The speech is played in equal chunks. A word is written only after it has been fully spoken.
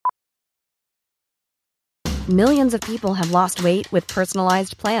Millions of people have lost weight with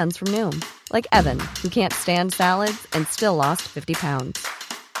personalized plans from Noom. Like Evan, who can't stand salads and still lost 50 pounds.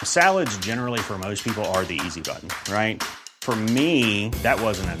 Salads generally for most people are the easy button, right? For me, that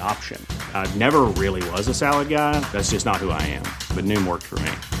wasn't an option. I never really was a salad guy. That's just not who I am. But Noom worked for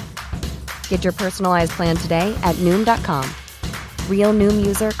me. Get your personalized plan today at Noom.com. Real Noom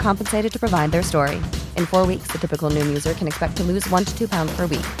user compensated to provide their story. In 4 weeks, the typical Noom user can expect to lose 1 to 2 pounds per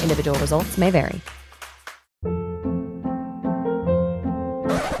week. Individual results may vary.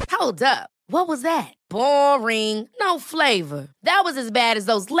 Hold up. What was that? Boring. No flavor. That was as bad as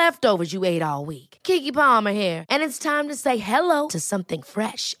those leftovers you ate all week. Keke Palmer here, and it's time to say hello to something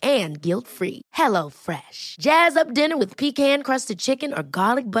fresh and guilt-free. Hello Fresh. Jazz up dinner with pecan-crusted chicken or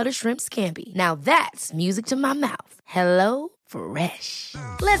garlic butter shrimp scampi. Now that's music to my mouth. Hello Fresh.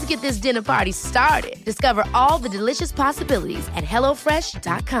 Let's get this dinner party started. Discover all the delicious possibilities at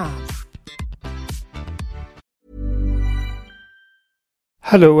hellofresh.com.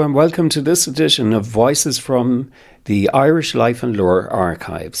 Hello and welcome to this edition of Voices from the Irish Life and Lore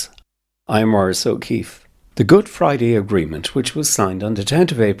Archives. I'm Maurice O'Keefe. The Good Friday Agreement, which was signed on the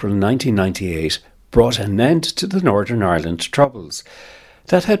 10th of April 1998, brought an end to the Northern Ireland Troubles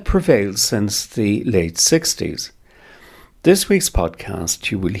that had prevailed since the late 60s. This week's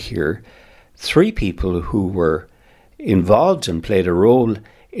podcast, you will hear three people who were involved and played a role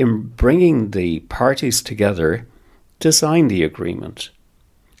in bringing the parties together to sign the agreement.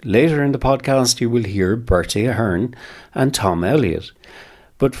 Later in the podcast, you will hear Bertie Ahern and Tom Elliott.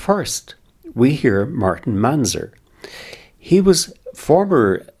 But first, we hear Martin Manzer. He was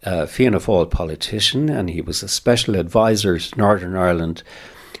former Fianna Fáil politician and he was a special advisor to Northern Ireland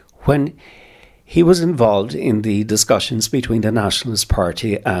when he was involved in the discussions between the Nationalist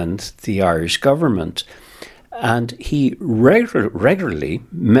Party and the Irish government. And he regularly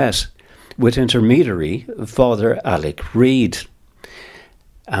met with intermediary Father Alec Reid.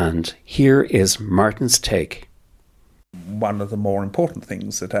 And here is Martin's take. One of the more important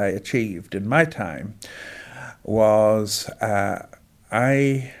things that I achieved in my time was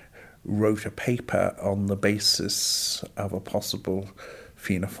I wrote a paper on the basis of a possible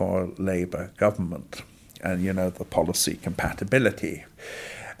Fianna Fáil Labour government and, the policy compatibility.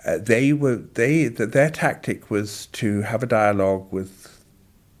 Their tactic was to have a dialogue with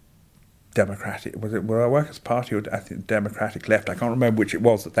Democratic, were a Workers' Party or I think Democratic Left? I can't remember which it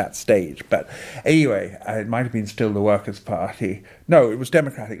was at that stage. But anyway, it might have been still the Workers' Party. No, it was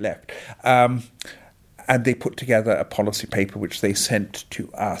Democratic Left. And they put together a policy paper which they sent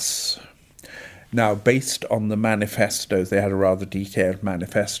to us. Now, based on the manifestos, they had a rather detailed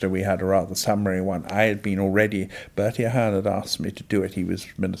manifesto. We had a rather summary one. I had been already, Bertie Ahern had asked me to do it. He was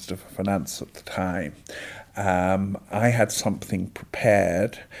Minister for Finance at the time. I had something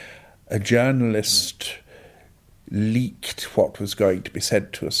prepared. A journalist leaked what was going to be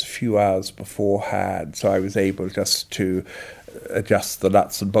said to us a few hours beforehand, so I was able just to adjust the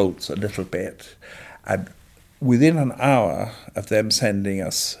nuts and bolts a little bit. And within an hour of them sending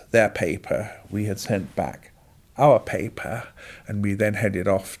us their paper, we had sent back our paper, and we then headed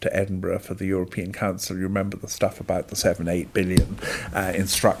off to Edinburgh for the European Council. You remember the stuff about the 7-8 billion in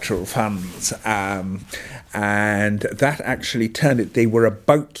structural funds. And that actually turned it. They were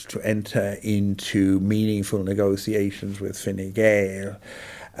about to enter into meaningful negotiations with Fine Gael.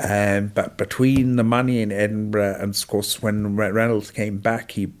 But between the money in Edinburgh and, of course, when Reynolds came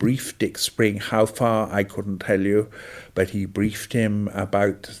back, he briefed Dick Spring. How far, I couldn't tell you, but he briefed him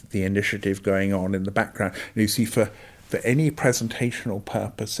about the initiative going on in the background. And you see, for any presentational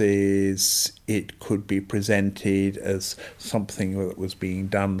purposes, it could be presented as something that was being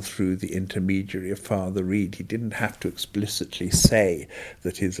done through the intermediary of Father Reid. He didn't have to explicitly say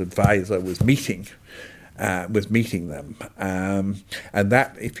that his advisor was meeting them. And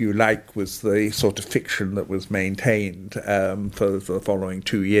that, if you like, was the sort of fiction that was maintained for the following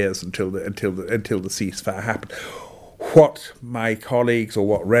 2 years until the ceasefire happened. What my colleagues or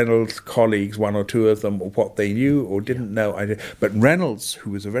what Reynolds' colleagues, one or two of them, or what they knew or didn't know, but Reynolds,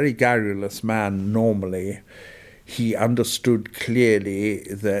 who was a very garrulous man normally, he understood clearly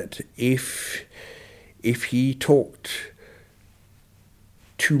that if he talked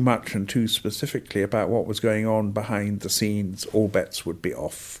too much and too specifically about what was going on behind the scenes, all bets would be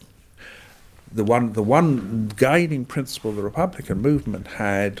off. The one guiding principle the Republican movement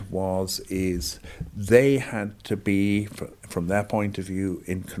had is they had to be, from their point of view,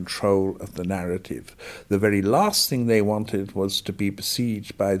 in control of the narrative. The very last thing they wanted was to be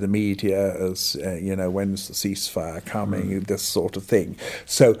besieged by the media as, when's the ceasefire coming, this sort of thing.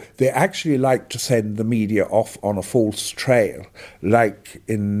 So they actually liked to send the media off on a false trail. Like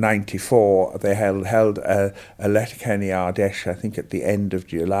in 94, they held a Letterkenny Ardèche, I think at the end of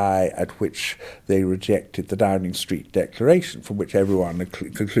July, at which they rejected the Downing Street Declaration, from which everyone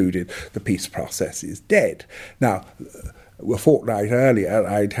concluded the peace process is dead. Now, a fortnight earlier,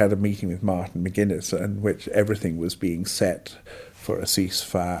 I'd had a meeting with Martin McGuinness in which everything was being set for a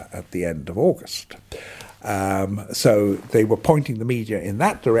ceasefire at the end of August. So they were pointing the media in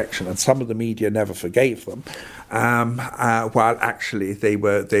that direction, and some of the media never forgave them, while actually they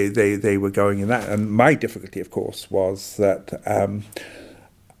were going in that. And my difficulty, of course, was that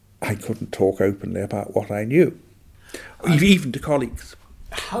I couldn't talk openly about what I knew, even to colleagues.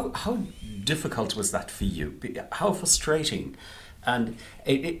 How difficult was that for you? How frustrating? And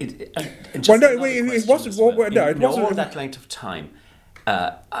it wasn't. All that length of time,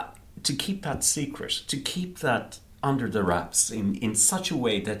 to keep that secret, to keep that under the wraps in such a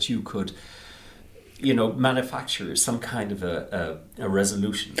way that you could, manufacture some kind of a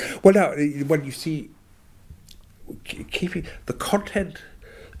resolution. Well, now, when you see, keeping the content.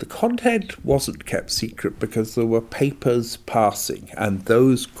 The content wasn't kept secret because there were papers passing, and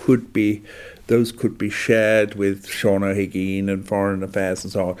those could be shared with Sean O'Higgins and Foreign Affairs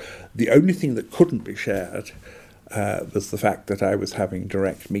and so on. The only thing that couldn't be shared was the fact that I was having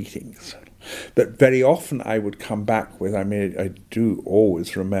direct meetings. But very often I would come back with, I do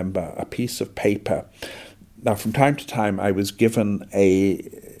always remember a piece of paper. Now, from time to time, I was given a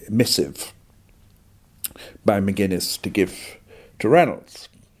missive by McGuinness to give to Reynolds.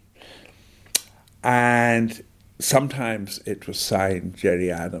 And sometimes it was signed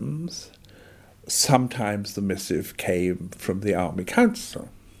Gerry Adams, sometimes the missive came from the Army Council.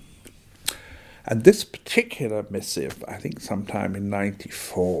 And this particular missive, I think sometime in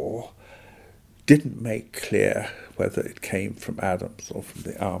 94, didn't make clear whether it came from Adams or from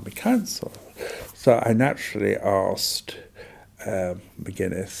the Army Council. So I naturally asked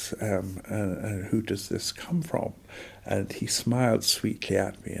McGuinness, who does this come from? And he smiled sweetly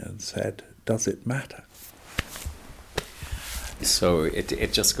at me and said, "Does it matter?" So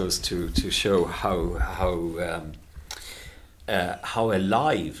it just goes to show how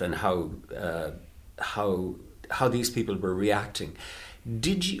alive and how these people were reacting.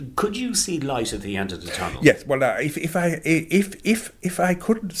 Could you see light at the end of the tunnel? Yes. Well, if I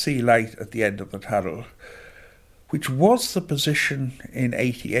couldn't see light at the end of the tunnel, which was the position in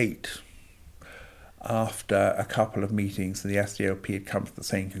 '88. After a couple of meetings and the SDLP had come to the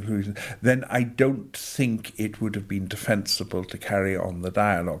same conclusion, then I don't think it would have been defensible to carry on the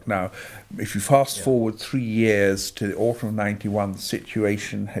dialogue. Now, if you fast forward 3 years to the autumn of '91, the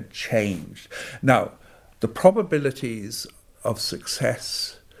situation had changed. Now, the probabilities of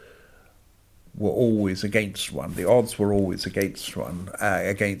success were always against one. The odds were always against one,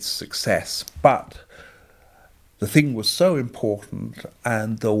 against success. But the thing was so important,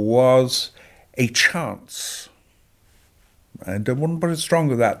 and there was a chance, and I wouldn't put it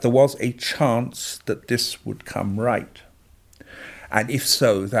stronger than that, there was a chance that this would come right. And if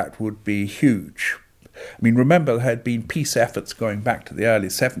so, that would be huge. I mean, remember, there had been peace efforts going back to the early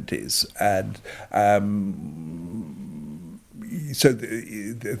 70s, and so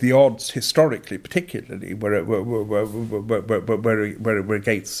the odds historically, particularly, were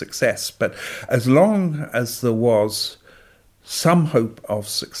against success. But as long as there was some hope of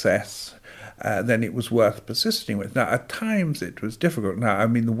success, then it was worth persisting with. Now, at times it was difficult. Now, I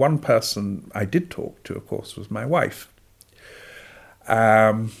mean, the one person I did talk to, of course, was my wife.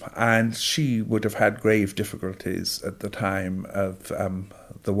 And she would have had grave difficulties at the time of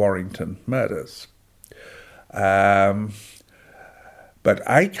the Warrington murders. But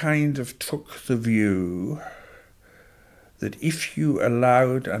I kind of took the view that if you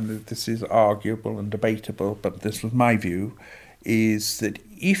allowed, and this is arguable and debatable, but this was my view, is that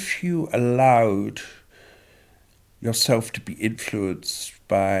if you allowed yourself to be influenced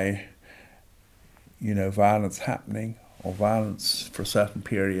by, violence happening or violence for a certain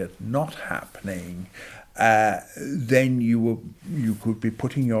period not happening, then you could be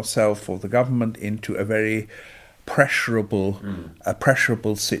putting yourself or the government into a very pressurable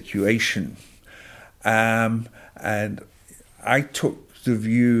situation. And I took the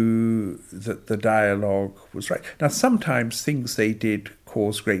view that the dialogue was right. Now, sometimes things they did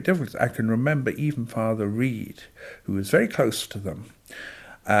cause great difference. I can remember even Father Reid, who was very close to them,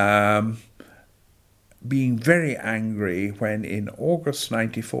 being very angry when in August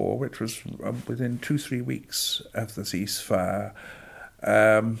 94, which was within 2-3 weeks of the ceasefire,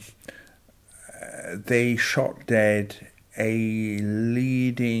 they shot dead a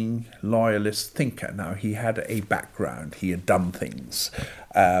leading loyalist thinker. Now, he had a background. He had done things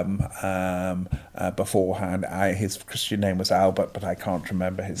beforehand. His Christian name was Albert, but I can't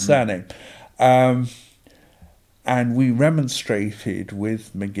remember his surname. And we remonstrated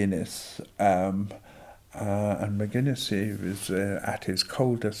with McGuinness, and McGuinness was at his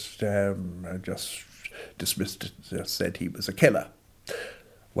coldest, just dismissed it, just said he was a killer.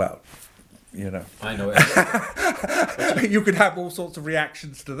 Well, you know, I know. You could have all sorts of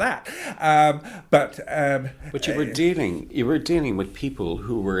reactions to that, but you were dealing with people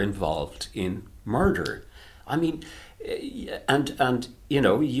who were involved in murder. I mean, and you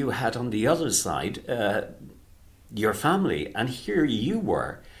know, you had on the other side your family, and here you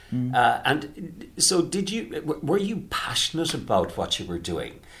were. And so, were you passionate about what you were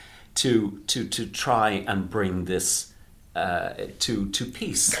doing to try and bring this to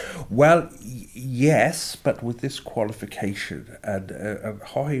peace? Well, yes, but with this qualification, and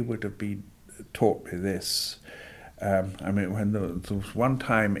Haughey would have been taught me this. I mean, when there was one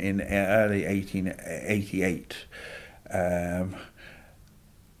time in early 1888,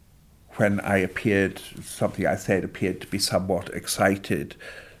 when I appeared, something I said appeared to be somewhat excited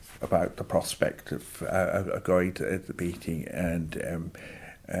about the prospect of going to the meeting, and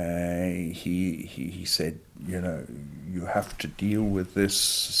he said, you know, you have to deal with this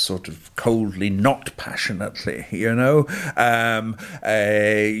sort of coldly, not passionately, you know,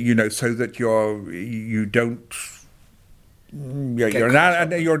 so that you don't.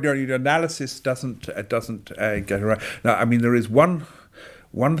 Your analysis doesn't get around. Now, I mean, there is one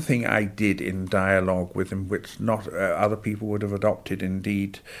thing I did in dialogue with him, which not other people would have adopted.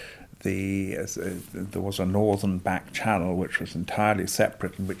 Indeed, there was a northern back channel which was entirely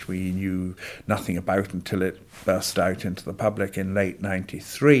separate and which we knew nothing about until it burst out into the public in late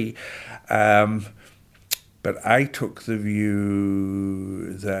 93. But I took the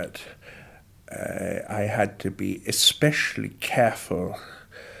view that I had to be especially careful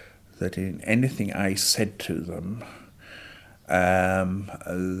that in anything I said to them,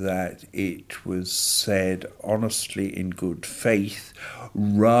 that it was said honestly in good faith,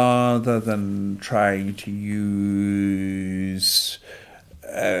 rather than trying to use,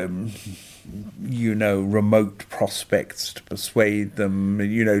 remote prospects to persuade them,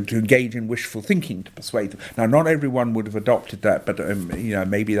 to engage in wishful thinking to persuade them. Now, not everyone would have adopted that, but,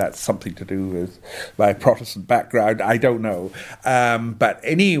 maybe that's something to do with my Protestant background. I don't know. But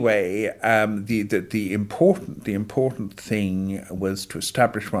anyway, the important thing was to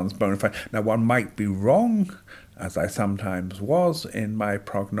establish one's bona fide. Now, one might be wrong, as I sometimes was in my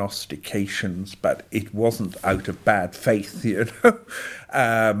prognostications, but it wasn't out of bad faith, It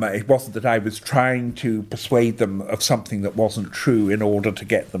wasn't that I was trying to persuade them of something that wasn't true in order to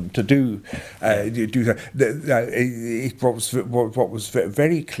get them to do that. What was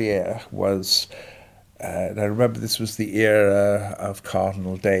very clear was, and I remember this was the era of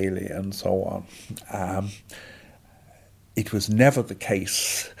Cardinal Daly and so on, it was never the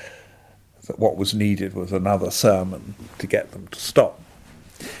case that what was needed was another sermon to get them to stop.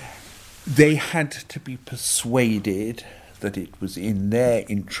 They had to be persuaded that it was in their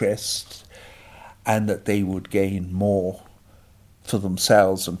interest and that they would gain more for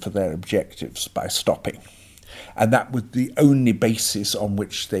themselves and for their objectives by stopping. And that was the only basis on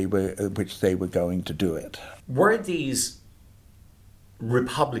which they were going to do it. Were these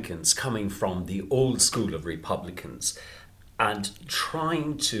Republicans coming from the old school of Republicans and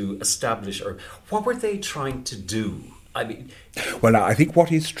trying to establish, or what were they trying to do? I mean, well, I think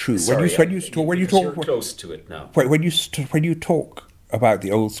what is true when you talk, you're close to it now. When you talk about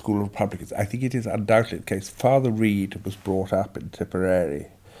the old school Republicans, I think it is undoubtedly the case. Father Reid was brought up in Tipperary.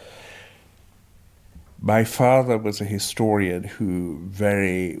 My father was a historian who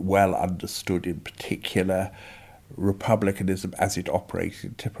very well understood, in particular, republicanism as it operated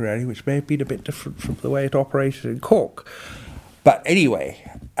in Tipperary, which may have been a bit different from the way it operated in Cork. But anyway,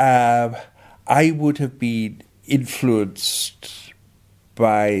 I would have been influenced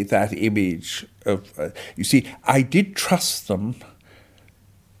by that image of, you see, I did trust them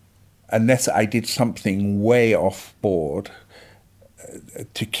unless I did something way off board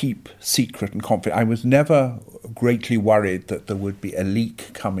to keep secret and confidential. I was never greatly worried that there would be a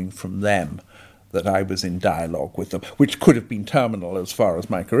leak coming from them that I was in dialogue with them, which could have been terminal as far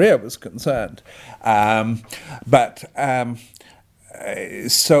as my career was concerned.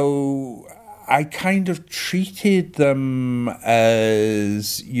 So I kind of treated them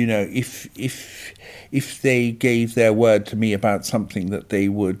as, if they gave their word to me about something, that they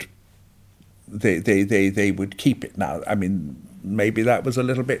would keep it. Now, I mean, maybe that was a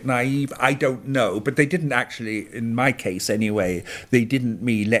little bit naive. I don't know, but they didn't actually, in my case anyway, they didn't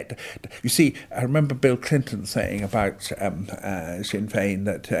let. You see, I remember Bill Clinton saying about Sinn Féin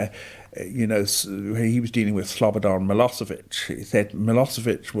that. He was dealing with Slobodan Milosevic. He said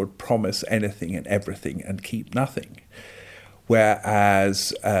Milosevic would promise anything and everything and keep nothing,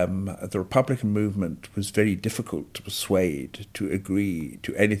 whereas the Republican movement was very difficult to persuade to agree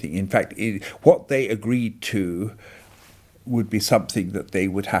to anything. In fact, what they agreed to would be something that they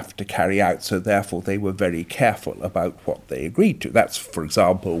would have to carry out, so therefore they were very careful about what they agreed to. That's, for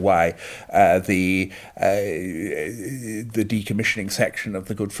example, why the decommissioning section of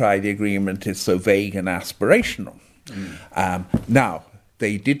the Good Friday Agreement is so vague and aspirational. Now,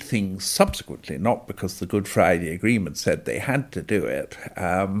 they did things subsequently, not because the Good Friday Agreement said they had to do it,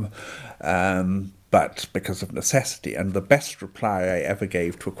 but because of necessity. And the best reply I ever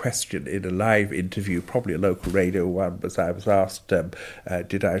gave to a question in a live interview, probably a local radio one, was I was asked,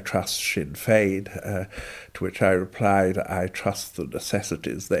 did I trust Sinn Féin? To which I replied, I trust the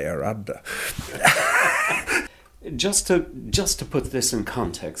necessities they are under. Just to put this in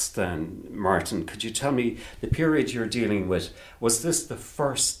context then, Martin, could you tell me the period you're dealing with, was this the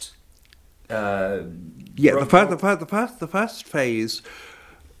first... the first phase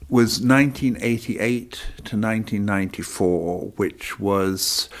was 1988 to 1994, which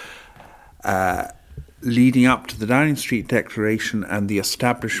was leading up to the Downing Street Declaration and the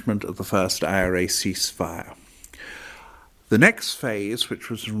establishment of the first IRA ceasefire. The next phase, which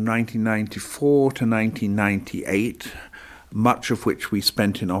was from 1994 to 1998, much of which we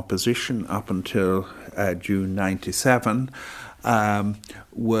spent in opposition up until June 97,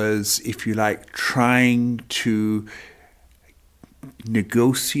 was, if you like, trying to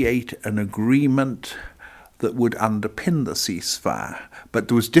negotiate an agreement that would underpin the ceasefire. But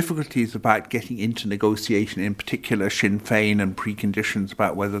there was difficulties about getting into negotiation, in particular Sinn Féin, and preconditions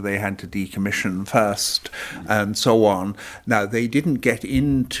about whether they had to decommission first and so on. Now, they didn't get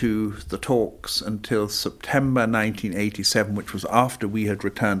into the talks until September 1987, which was after we had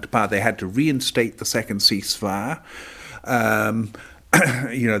returned to power. They had to reinstate the second ceasefire.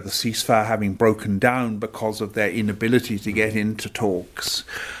 The ceasefire having broken down because of their inability to get into talks.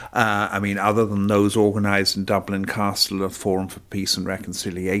 Other than those organised in Dublin Castle, a Forum for Peace and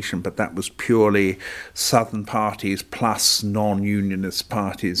Reconciliation, but that was purely Southern parties plus non-unionist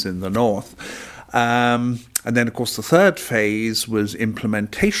parties in the North. And then, of course, the third phase was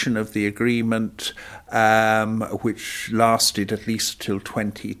implementation of the agreement, which lasted at least till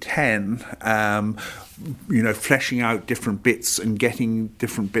 2010, fleshing out different bits and getting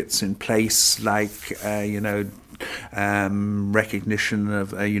different bits in place, like, recognition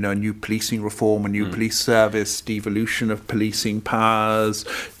of, a new policing reform, a new police service, devolution of policing powers,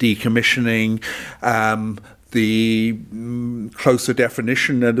 decommissioning, the closer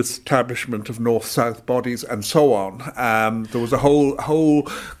definition and establishment of north-south bodies, and so on. There was a whole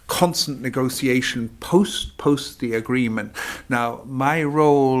constant negotiation post the agreement. Now, my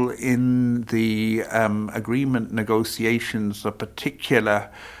role in the agreement negotiations, a particular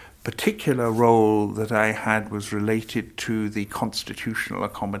role that I had was related to the constitutional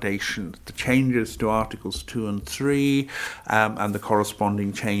accommodation, the changes to Articles 2 and 3, and the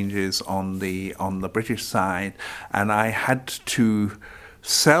corresponding changes on the British side. And I had to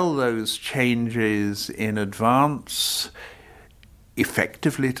sell those changes in advance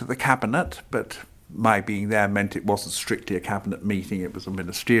effectively to the Cabinet, but my being there meant it wasn't strictly a Cabinet meeting, it was a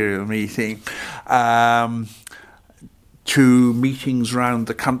ministerial meeting. To meetings around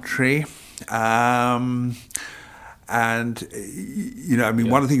the country. One of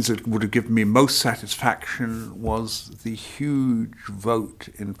the things that would have given me most satisfaction was the huge vote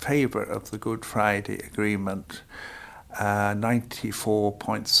in favour of the Good Friday Agreement.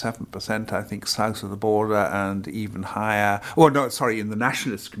 94.7%, I think, south of the border, and even higher. In the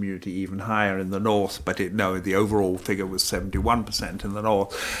nationalist community, even higher in the north. But the overall figure was 71% in the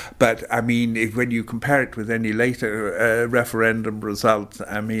north. But when you compare it with any later referendum result,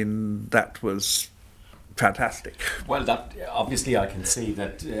 that was fantastic. Well, that obviously I can see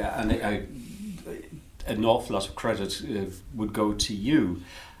that, an awful lot of credit would go to you.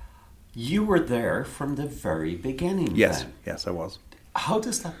 You were there from the very beginning. Yes, then. Yes, I was. How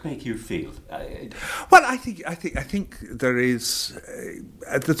does that make you feel? Well, I think there's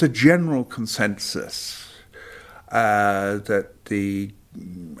a general consensus that the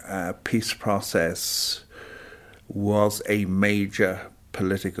peace process was a major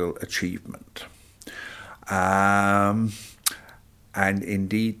political achievement. And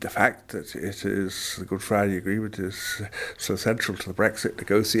indeed, the fact that it is the Good Friday Agreement is so central to the Brexit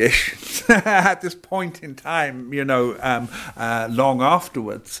negotiations at this point in time, long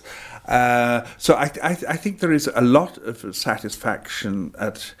afterwards. So I think there is a lot of satisfaction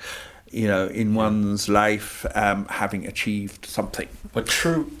at, in one's life having achieved something. But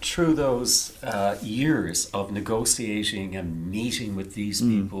through those years of negotiating and meeting with these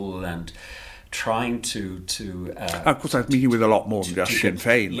people and trying to of course, I was meeting with a lot more than just Sinn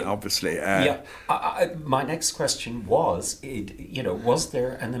Féin, obviously. My next question was, was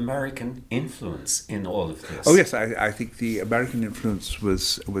there an American influence in all of this? Oh yes, I think the American influence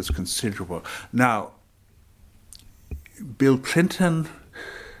was considerable. Now, Bill Clinton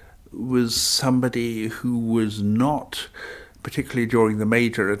was somebody who was not, particularly during the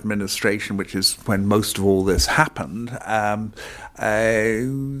Major administration, which is when most of all this happened,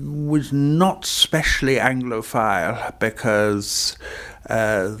 was not specially Anglophile, because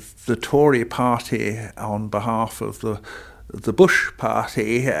the Tory party, on behalf of the Bush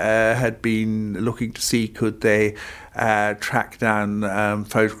party, had been looking to see could they track down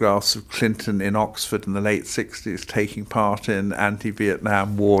photographs of Clinton in Oxford in the late 60s taking part in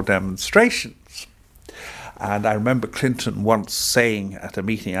anti-Vietnam War demonstrations. And I remember Clinton once saying at a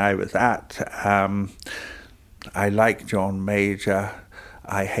meeting I was at, I like John Major,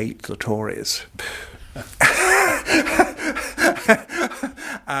 I hate the Tories.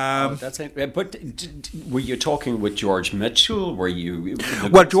 That's it. But were you talking with George Mitchell? Were you?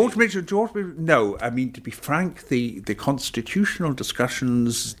 Well, George Mitchell, no. I mean, to be frank, the constitutional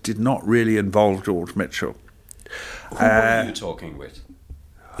discussions did not really involve George Mitchell. Who were you talking with?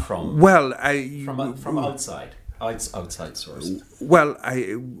 From outside sources. Well,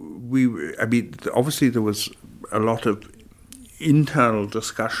 I mean, obviously there was a lot of internal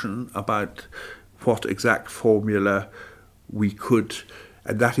discussion about what exact formula we could,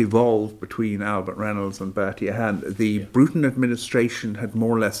 and that evolved between Albert Reynolds and Bertie Ahern. The Bruton administration had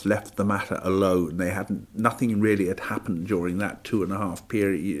more or less left the matter alone. Nothing really had happened during that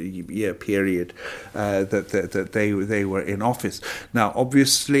 2.5 year period that they were in office. Now,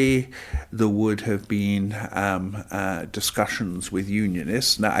 obviously, there would have been discussions with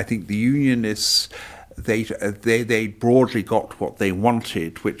unionists. Now, I think the unionists, they broadly got what they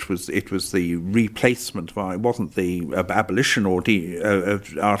wanted, which was the replacement of, it wasn't the abolition or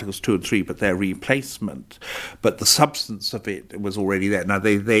of Articles 2 and 3, but their replacement. But the substance of it was already there. Now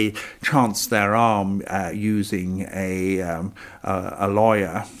they chanced their arm using a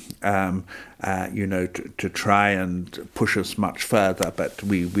lawyer. To try and push us much further, but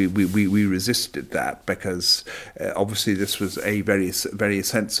we resisted that because obviously this was a very very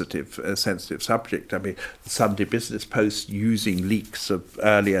sensitive subject. I mean, the Sunday Business Post, using leaks of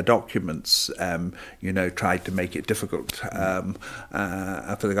earlier documents, tried to make it difficult for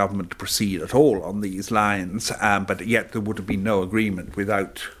the government to proceed at all on these lines. But yet there would have been no agreement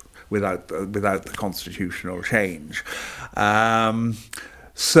without the constitutional change.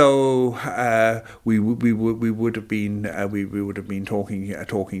 So we would have been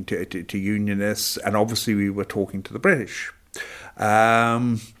talking to unionists, and obviously we were talking to the British,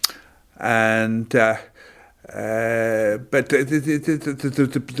 but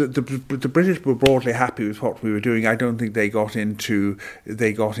the British were broadly happy with what we were doing. I don't think they got into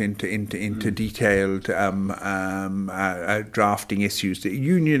detailed drafting issues.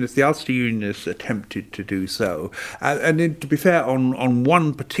 The Ulster Unionists attempted to do so, and to be fair, on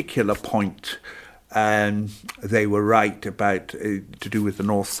one particular point, they were right about to do with the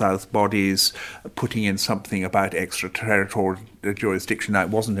North-South bodies putting in something about extraterritorial jurisdiction. Now, it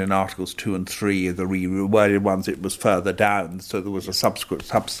wasn't in Articles 2 and 3, the reworded ones, it was further down, so there was a subsequent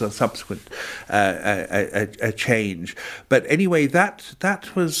change. But anyway,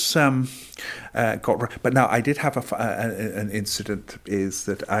 that was got right. But now, I did have an incident, is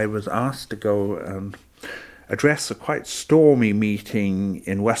that I was asked to go and address a quite stormy meeting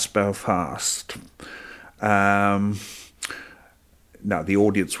in West Belfast. Now, the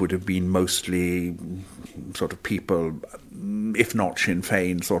audience would have been mostly sort of people, if not Sinn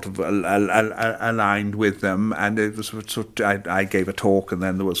Féin, sort of aligned with them, and it was I gave a talk, and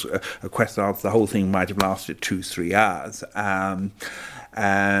then there was a question answer. The whole thing might have lasted 2-3 hours.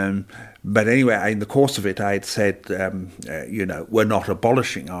 But anyway, in the course of it, I had said, we're not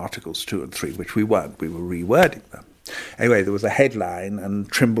abolishing Articles 2 and 3, which we weren't. We were rewording them. Anyway, there was a headline, and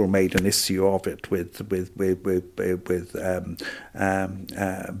Trimble made an issue of it with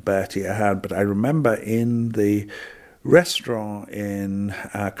Bertie Ahern. But I remember in the restaurant in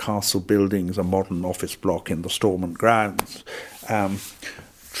Castle Buildings, a modern office block in the Stormont grounds.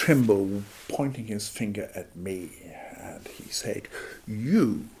 Trimble pointing his finger at me, and he said,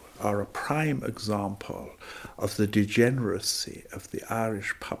 "You are a prime example of the degeneracy of the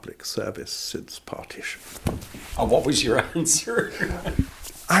Irish public service since partition." And what was your answer?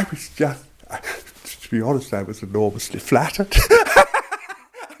 I was just, to be honest, I was enormously flattered.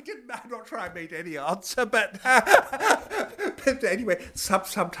 I'm not sure I made any answer, but anyway,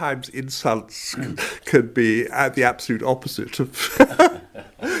 sometimes insults can be the absolute opposite of...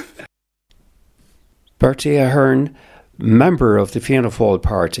 Bertie Ahern, member of the Fianna Fáil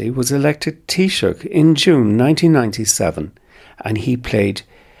party, was elected Taoiseach in June 1997, and he played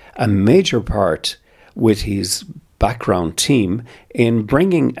a major part with his background team in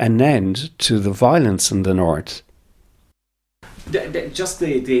bringing an end to the violence in the north. Just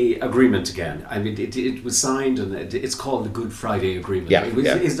the agreement again. I mean, it was signed, and it's called the Good Friday Agreement. Yeah,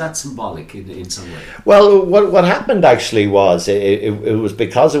 Is that symbolic in some way? Well, what happened actually was it was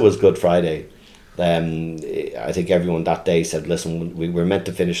because it was Good Friday. I think everyone that day said, "Listen, we were meant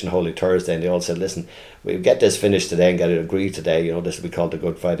to finish on Holy Thursday," and they all said, "Listen, we'll get this finished today and get it agreed today. You know, this will be called the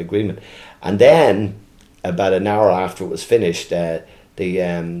Good Friday Agreement." And then, about an hour after it was finished,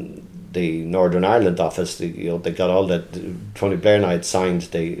 the Northern Ireland office, they got all Tony Blair and I had signed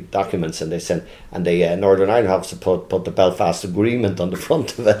the documents, and they sent, and the Northern Ireland office put the Belfast Agreement on the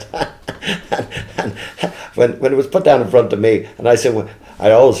front of it. and when it was put down in front of me, and I said, well,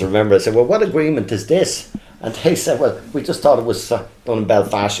 I always remember, I said, "Well, what agreement is this?" And they said, "Well, we just thought it was done in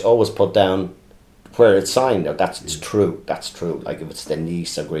Belfast, always put down where it's signed." Now, that's true. Like if it's the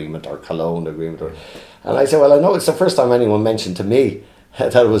Nice Agreement or Cologne Agreement. And I said, "Well, I know it's the first time anyone mentioned to me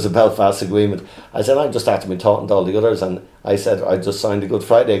that it was a Belfast Agreement." I said, "I'm just after me talking to all the others," and I said, "I just signed the Good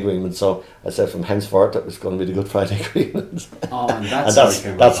Friday Agreement." So I said, from henceforth, it was going to be the Good Friday Agreement. Oh, and that's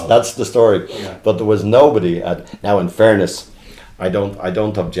that's the story. Yeah. But there was nobody now. In fairness, I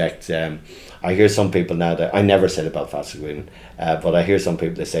don't object. I hear some people now that I never said a Belfast Agreement, but I hear some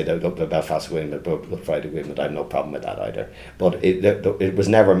people that say that the Belfast Agreement, the Good Friday Agreement. I have no problem with that either. But it was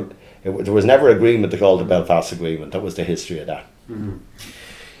never. There was never agreement to call the Belfast Agreement. That was the history of that.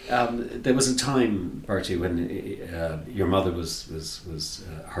 Mm-hmm. There was a time, Bertie, when your mother was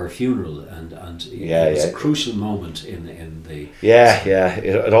her funeral, and it was a crucial moment in the... Yeah.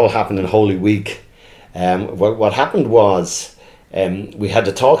 It all happened in Holy Week. What happened was we had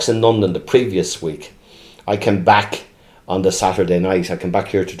the talks in London the previous week. I came back on the Saturday night. I came back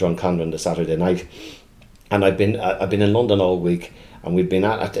here to Drumcondra on the Saturday night, and I've been in London all week. And we'd been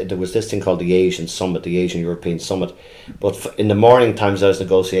there was this thing called the Asian Summit, the Asian European Summit. But in the morning times I was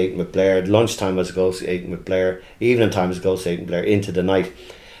negotiating with Blair, at lunchtime I was negotiating with Blair, evening time I was negotiating with Blair, into the night.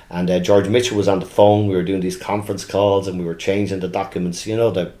 And George Mitchell was on the phone, we were doing these conference calls and we were changing the documents, you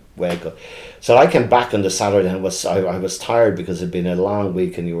know, the way it goes. So I came back on the Saturday and I was tired because it'd been a long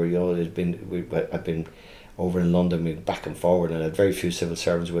week, and I'd been over in London, we back and forward, and I had very few civil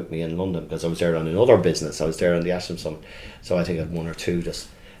servants with me in London because I was there on another business. I was there on the Assam Summit, so I think I had one or two just,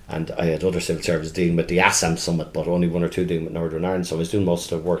 and I had other civil servants dealing with the Assam Summit, but only one or two dealing with Northern Ireland. So I was doing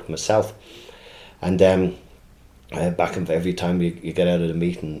most of the work myself, and back and every time you get out of the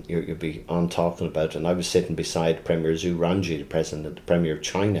meeting, you'll be on talking about it. And I was sitting beside Premier Zhu Rongji, the president, the Premier of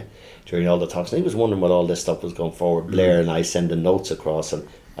China, during all the talks, and he was wondering what all this stuff was going forward. Blair and I sending notes across, and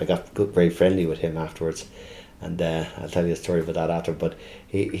I got very friendly with him afterwards, and I'll tell you a story about that after. But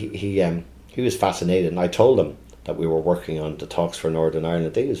he was fascinated, and I told him that we were working on the talks for Northern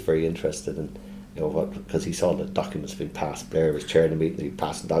Ireland. He was very interested in, you know, because he saw the documents being passed. Blair was chairing the meeting, he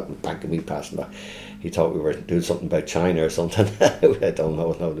passed the document back, and we passed them back. He thought we were doing something about China or something. I don't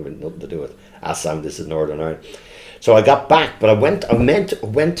know. No, there was nothing to do with Assam. This is Northern Ireland. So I got back, but I went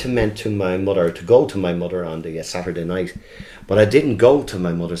to my mother, to go to my mother on the Saturday night. But I didn't go to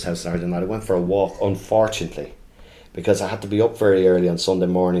my mother's house Saturday night. I went for a walk, unfortunately, because I had to be up very early on Sunday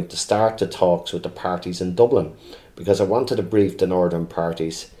morning to start the talks with the parties in Dublin, because I wanted to brief the northern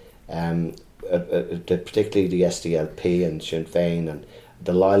parties, particularly the SDLP and Sinn Féin, and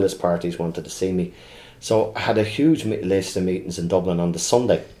the loyalist parties wanted to see me. So I had a huge list of meetings in Dublin on the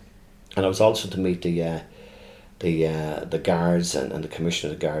Sunday, and I was also to meet the guards and the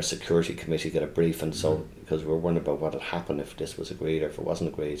Commissioner of the Guards Security Committee, get a brief, and so because we were wondering about what had happened if this was agreed or if it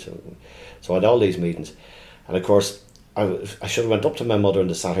wasn't agreed. So I had all these meetings, and of course I should have went up to my mother on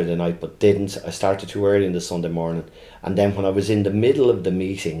the Saturday night, but didn't. I started too early on the Sunday morning, and then when I was in the middle of the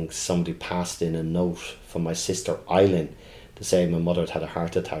meeting, somebody passed in a note from my sister Eileen to say my mother had a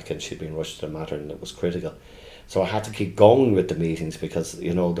heart attack and she'd been rushed to the Mater and it was critical. So I had to keep going with the meetings because,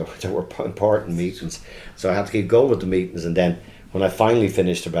 you know, there were important meetings. So I had to keep going with the meetings, and then when I finally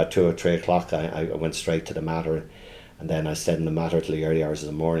finished about 2 or 3 o'clock, I went straight to the Mater, and then I stayed in the Mater till the early hours of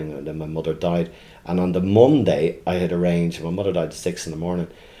the morning, and then my mother died. And on the Monday I had arranged, my mother died at 6 in the morning.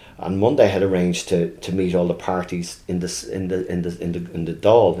 On Monday I had arranged to meet all the parties in the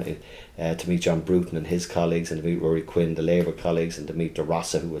Dáil, to meet John Bruton and his colleagues, and to meet Rory Quinn, the Labour colleagues, and to meet De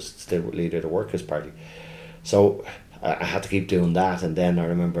Rossa, who was still leader of the Workers' Party. So I had to keep doing that, and then I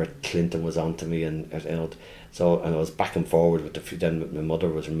remember Clinton was on to me, and you know, and I was back and forward with then my mother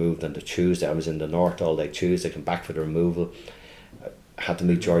was removed on the Tuesday. I was in the north all day Tuesday, came back for the removal. I had to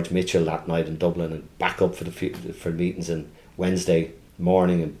meet George Mitchell that night in Dublin, and back up for meetings on Wednesday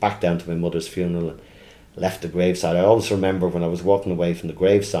morning, and back down to my mother's funeral, and left the graveside. I always remember when I was walking away from the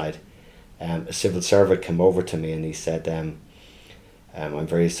graveside, a civil servant came over to me and he said, I'm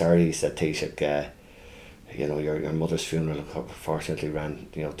very sorry, he said, Taoiseach, you know, your mother's funeral unfortunately ran,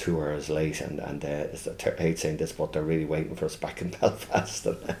 you know, 2 hours late, and I hate saying this, but they're really waiting for us back in Belfast,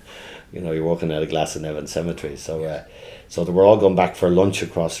 and you know, you're walking out of Glasnevin Cemetery, so so they were all going back for lunch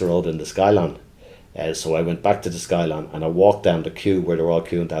across the road in the Skylon. So I went back to the Skylon, and I walked down the queue where they were all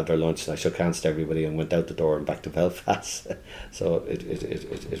queuing to have their lunch, and I shook hands to everybody and went out the door and back to Belfast. So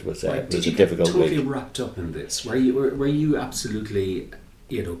it was a difficult week. Did you get totally wrapped up in this? Were you absolutely,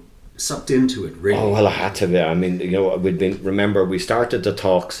 you know, sucked into it, really? Oh, well, I had to be. I mean, you know, remember we started the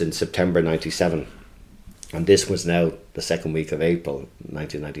talks in September 97, and this was now the second week of April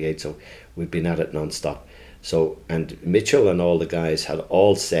 1998, so we'd been at it non-stop. So, and Mitchell and all the guys had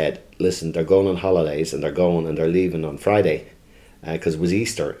all said, listen, they're going on holidays, and they're leaving on Friday, because it was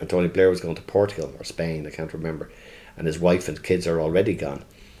Easter, and Tony Blair was going to Portugal or Spain, I can't remember, and his wife and kids are already gone.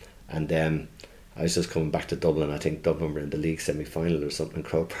 And I was just coming back to Dublin. I think Dublin were in the league semi-final or something in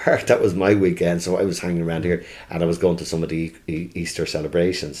Croke Park. That was my weekend, so I was hanging around here, and I was going to some of the Easter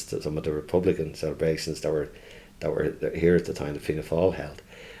celebrations, to some of the Republican celebrations that were here at the time that Fianna Fáil held.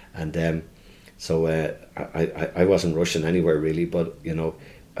 And so I wasn't rushing anywhere really, but you know,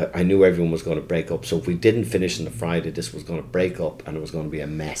 I knew everyone was going to break up. So if we didn't finish on the Friday, this was going to break up and it was going to be a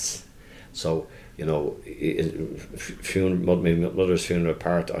mess. So, you know, my mother's funeral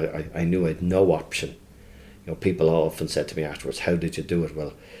apart, I knew I had no option. You know, people often said to me afterwards, how did you do it?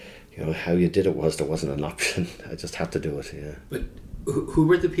 Well, you know, how you did it was there wasn't an option. I just had to do it, yeah. But who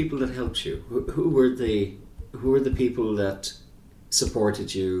were the people that helped you? Who were the people that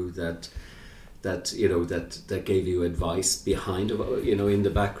supported you, that you know, that gave you advice behind, you know, in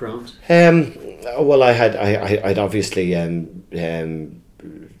the background? Well, I'd obviously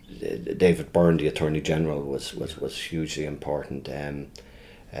David Byrne, the Attorney General, was hugely important.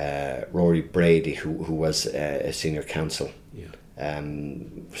 Rory Brady, who was a senior counsel,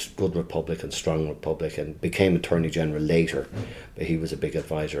 good Republican, strong Republican, became Attorney General later, but he was a big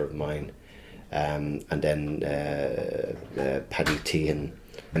advisor of mine. And then Paddy Tehan,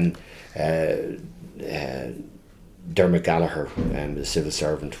 and Dermot Gallagher, the civil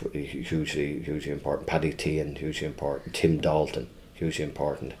servant, hugely important. Paddy Tehan, hugely important. Tim Dalton, hugely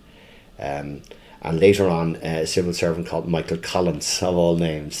important. And later on, a civil servant called Michael Collins, of all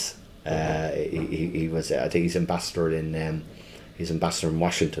names. He was, I think he's ambassador in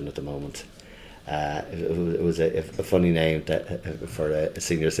Washington at the moment. It was a funny name for a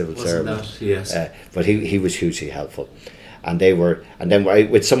senior civil servant. That? Yes. But he was hugely helpful. And they were, and then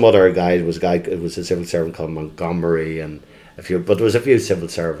with some other guy, it was a civil servant called Montgomery, and but there was a few civil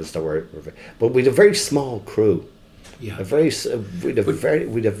servants that were, but we had a very small crew. Yeah. We had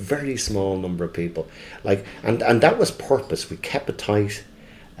a very small number of people, like, and that was purpose. We kept it tight.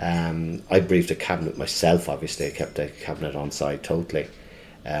 I briefed the cabinet myself. Obviously, I kept the cabinet on side totally,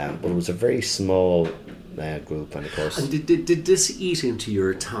 but it was a very small group, and of course. And did this eat into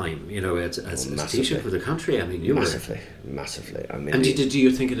your time? You know, as Taoiseach for the country. I mean, you massively. I mean, and do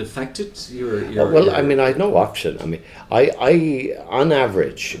you think it affected your? Well, I mean, I had no option. I mean, I on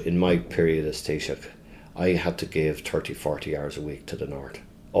average in my period as Taoiseach, I had to give 30-40 hours a week to the North,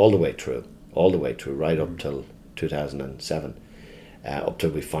 all the way through, right up till 2007. Up till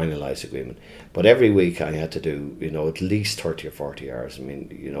we finalised the agreement. But every week I had to do, you know, at least 30 or 40 hours. I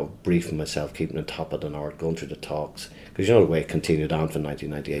mean, you know, briefing myself, keeping on top of the North, going through the talks. Because, you know, the way it continued on from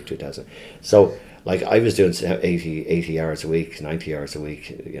 1998, 2000. So, like, I was doing 80 hours a week, 90 hours a week,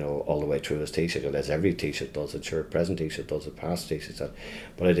 you know, all the way through as Taoiseach. As every Taoiseach does it, sure, present Taoiseach does it, past Taoiseach does.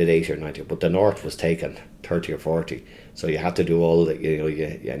 But I did 80 or 90. But the North was taken 30 or 40. So you had to do all the, you know,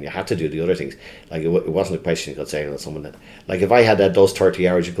 and you had to do the other things. Like, it wasn't a question you could say to someone that, like, if I had those 30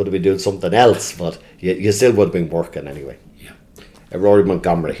 hours, you could have been doing something else, but you still would have been working anyway. Yeah. Rory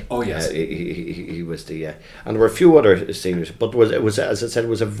Montgomery. Oh, yes. He was the, and there were a few other seniors, but it was as I said, it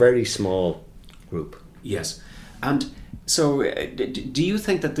was a very small group. Yes, and so do you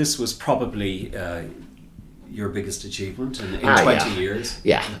think that this was probably your biggest achievement in 20 years?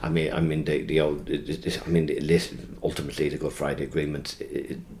 Yeah, I mean ultimately the Good Friday Agreement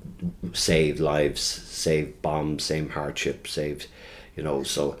saved lives, saved bombs, saved hardship, saved,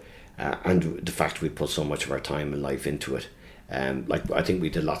 so and the fact we put so much of our time and life into it. I think we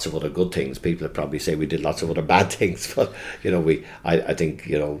did lots of other good things. People would probably say we did lots of other bad things, but I think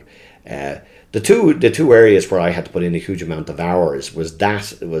the two areas where I had to put in a huge amount of hours was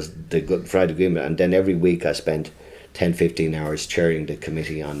the Good Friday Agreement, and then every week I spent 10-15 hours chairing the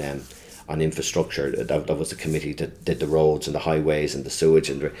committee on infrastructure. That was the committee that did the roads and the highways and the sewage,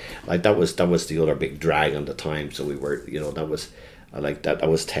 and that was the other big drag on the time. So we were that was. That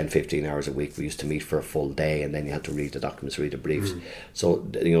was 10-15 hours a week. We used to meet for a full day, and then you had to read the documents, read the briefs. So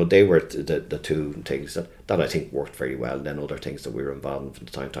they were the two things that I think worked very well. And then other things that we were involved in from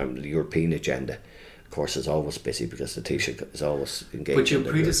time to time. The European agenda, of course, is always busy because the Taoiseach is always engaged. But your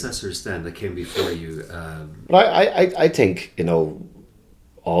predecessors then that came before you. But I think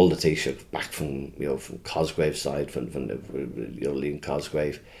all the Taoiseach back from Cosgrave's side, from Liam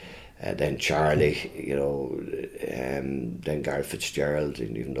Cosgrave. Then Charlie, then Gareth Fitzgerald,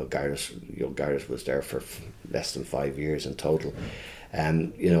 and even though Gareth was there for less than 5 years in total,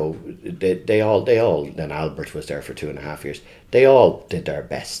 they all. Then Albert was there for 2.5 years. They all did their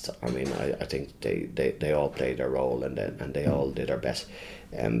best. I mean, I think they all played their role, and they all did their best.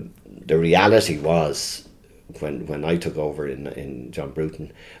 The reality was, when I took over in John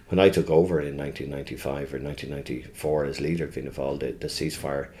Bruton, when I took over in 1995 or 1994 as leader of Fianna Fáil, the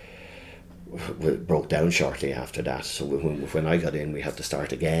ceasefire broke down shortly after that. So when I got in, we had to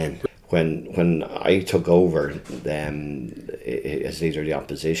start again. When I took over as leader of the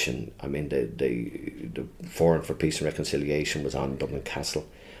opposition, I mean the Forum for Peace and Reconciliation was on Dublin Castle.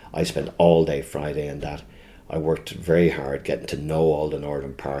 I spent all day Friday on that. I worked very hard getting to know all the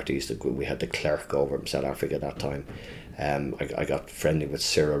northern parties. We had the clerk over from South Africa at that time. I got friendly with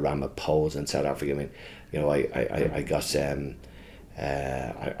Cyril Ramaphosa in South Africa. I mean, I got.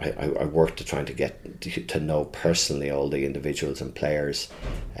 I worked to trying to get to know personally all the individuals and players,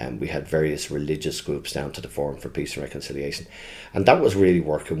 and we had various religious groups down to the Forum for Peace and Reconciliation, and that was really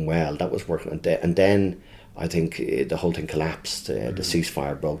working well. That was working, and then I think the whole thing collapsed. The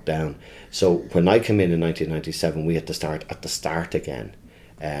ceasefire broke down. So when I came in 1997, we had to start at the start again.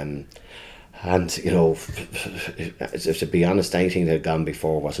 And to be honest, anything that had gone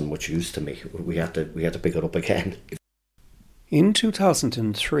before wasn't much use to me. We had to pick it up again. In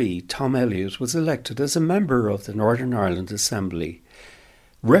 2003, Tom Elliott was elected as a member of the Northern Ireland Assembly,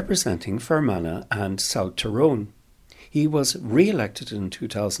 representing Fermanagh and South Tyrone. He was re-elected in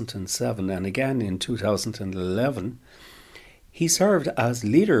 2007 and again in 2011. He served as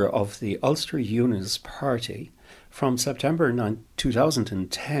leader of the Ulster Unionist Party from September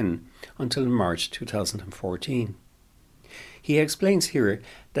 2010 until March 2014. He explains here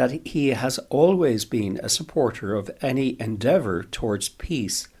that he has always been a supporter of any endeavour towards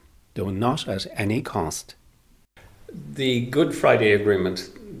peace, though not at any cost. The Good Friday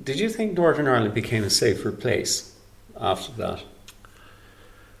Agreement, did you think Northern Ireland became a safer place after that?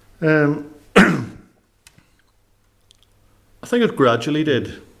 I think it gradually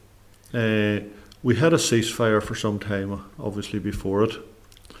did. We had a ceasefire for some time, obviously, before it.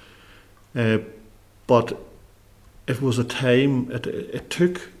 But it was a time, it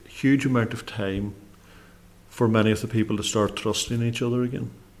took a huge amount of time for many of the people to start trusting each other again.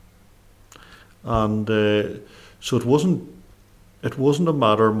 And so it wasn't a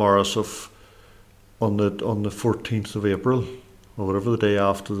matter, Morris, of on the 14th of April, or whatever the day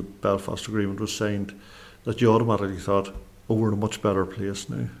after the Belfast Agreement was signed, that you automatically thought, oh, we're in a much better place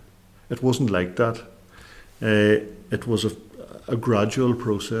now. It wasn't like that. It was a gradual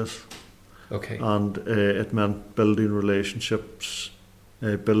process. Okay. And it meant building relationships,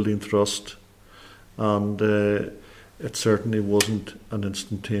 building trust, and it certainly wasn't an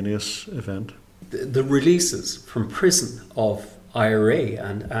instantaneous event. The releases from prison of IRA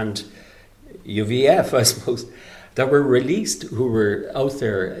and UVF, I suppose, that were released, who were out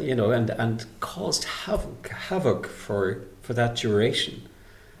there, and caused havoc for that duration.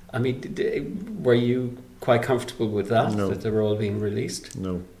 I mean, were you quite comfortable with that, No. that they were all being released?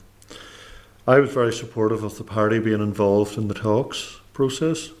 No. I was very supportive of the party being involved in the talks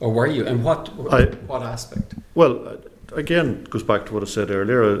process. Or were you? And what aspect? Well, again, it goes back to what I said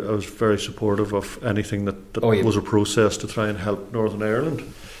earlier. I was very supportive of anything that was a process to try and help Northern Ireland.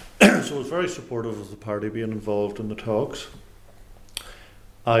 So I was very supportive of the party being involved in the talks.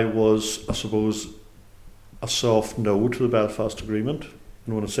 I was, I suppose, a soft no to the Belfast Agreement.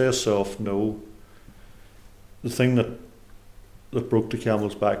 And when I say a soft no, the thing that broke the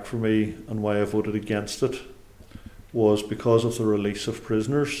camel's back for me and why I voted against it was because of the release of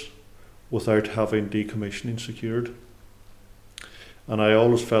prisoners without having decommissioning secured. And I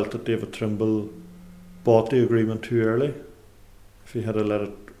always felt that David Trimble bought the agreement too early. If he had let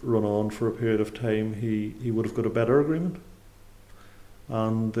it run on for a period of time, he would have got a better agreement.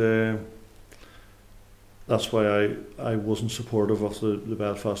 And that's why I wasn't supportive of the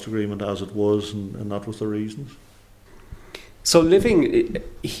Belfast Agreement as it was, and that was the reasons. So living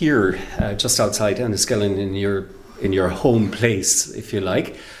here, just outside Enniskillen, in your home place, if you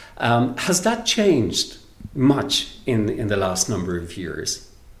like, has that changed much in the last number of years?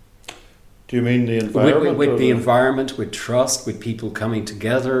 Do you mean the environment? With the environment, with trust, with people coming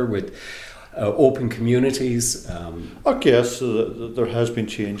together, with open communities? Yes, there has been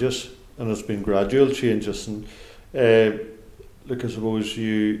changes, and it's been gradual changes. And look, I suppose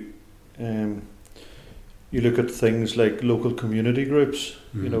you look at things like local community groups,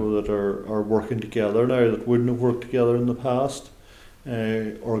 you know, that are working together now that wouldn't have worked together in the past.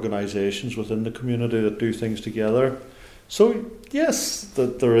 Organisations within the community that do things together. So yes,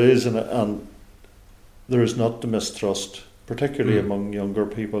 that there is, and there is not the mistrust, particularly among younger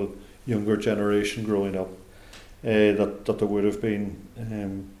people, younger generation growing up, that there would have been.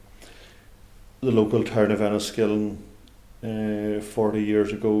 The local town of Enniskillen 40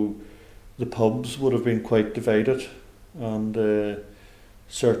 years ago, the pubs would have been quite divided, and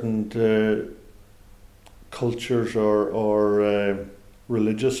certain cultures or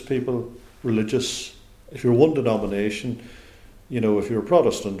religious people, if you're one denomination, you know, if you're a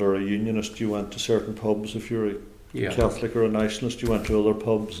Protestant or a Unionist, you went to certain pubs. If you're a Catholic or a Nationalist, you went to other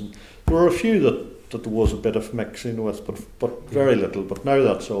pubs. And there were a few that there was a bit of mixing with, but very little. But now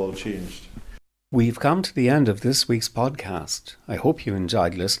that's all changed. We've come to the end of this week's podcast. I hope you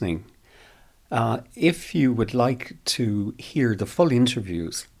enjoyed listening. If you would like to hear the full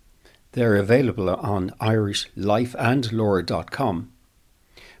interviews, they're available on irishlifeandlore.com.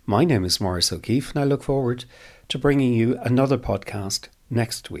 My name is Maurice O'Keefe, and I look forward to bringing you another podcast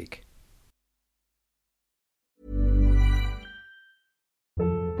next week.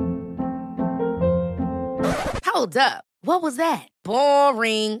 Hold up. What was that?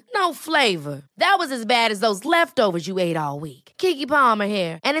 Boring. No flavor. That was as bad as those leftovers you ate all week. Keke Palmer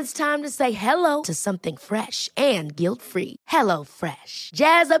here, and it's time to say hello to something fresh and guilt-free. Hello Fresh.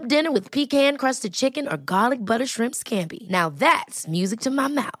 Jazz up dinner with pecan-crusted chicken or garlic butter shrimp scampi. Now that's music to my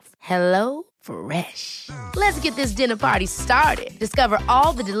mouth. Hello Fresh. Let's get this dinner party started. Discover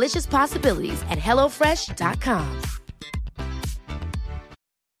all the delicious possibilities at HelloFresh.com.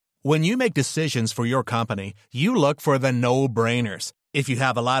 When you make decisions for your company, you look for the no-brainers. If you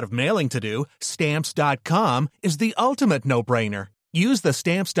have a lot of mailing to do, Stamps.com is the ultimate no-brainer. Use the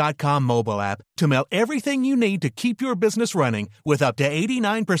Stamps.com mobile app to mail everything you need to keep your business running with up to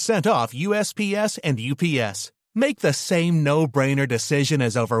 89% off USPS and UPS. Make the same no-brainer decision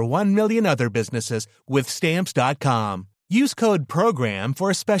as over 1 million other businesses with Stamps.com. Use code PROGRAM for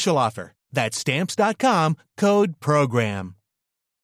a special offer. That's Stamps.com, code PROGRAM.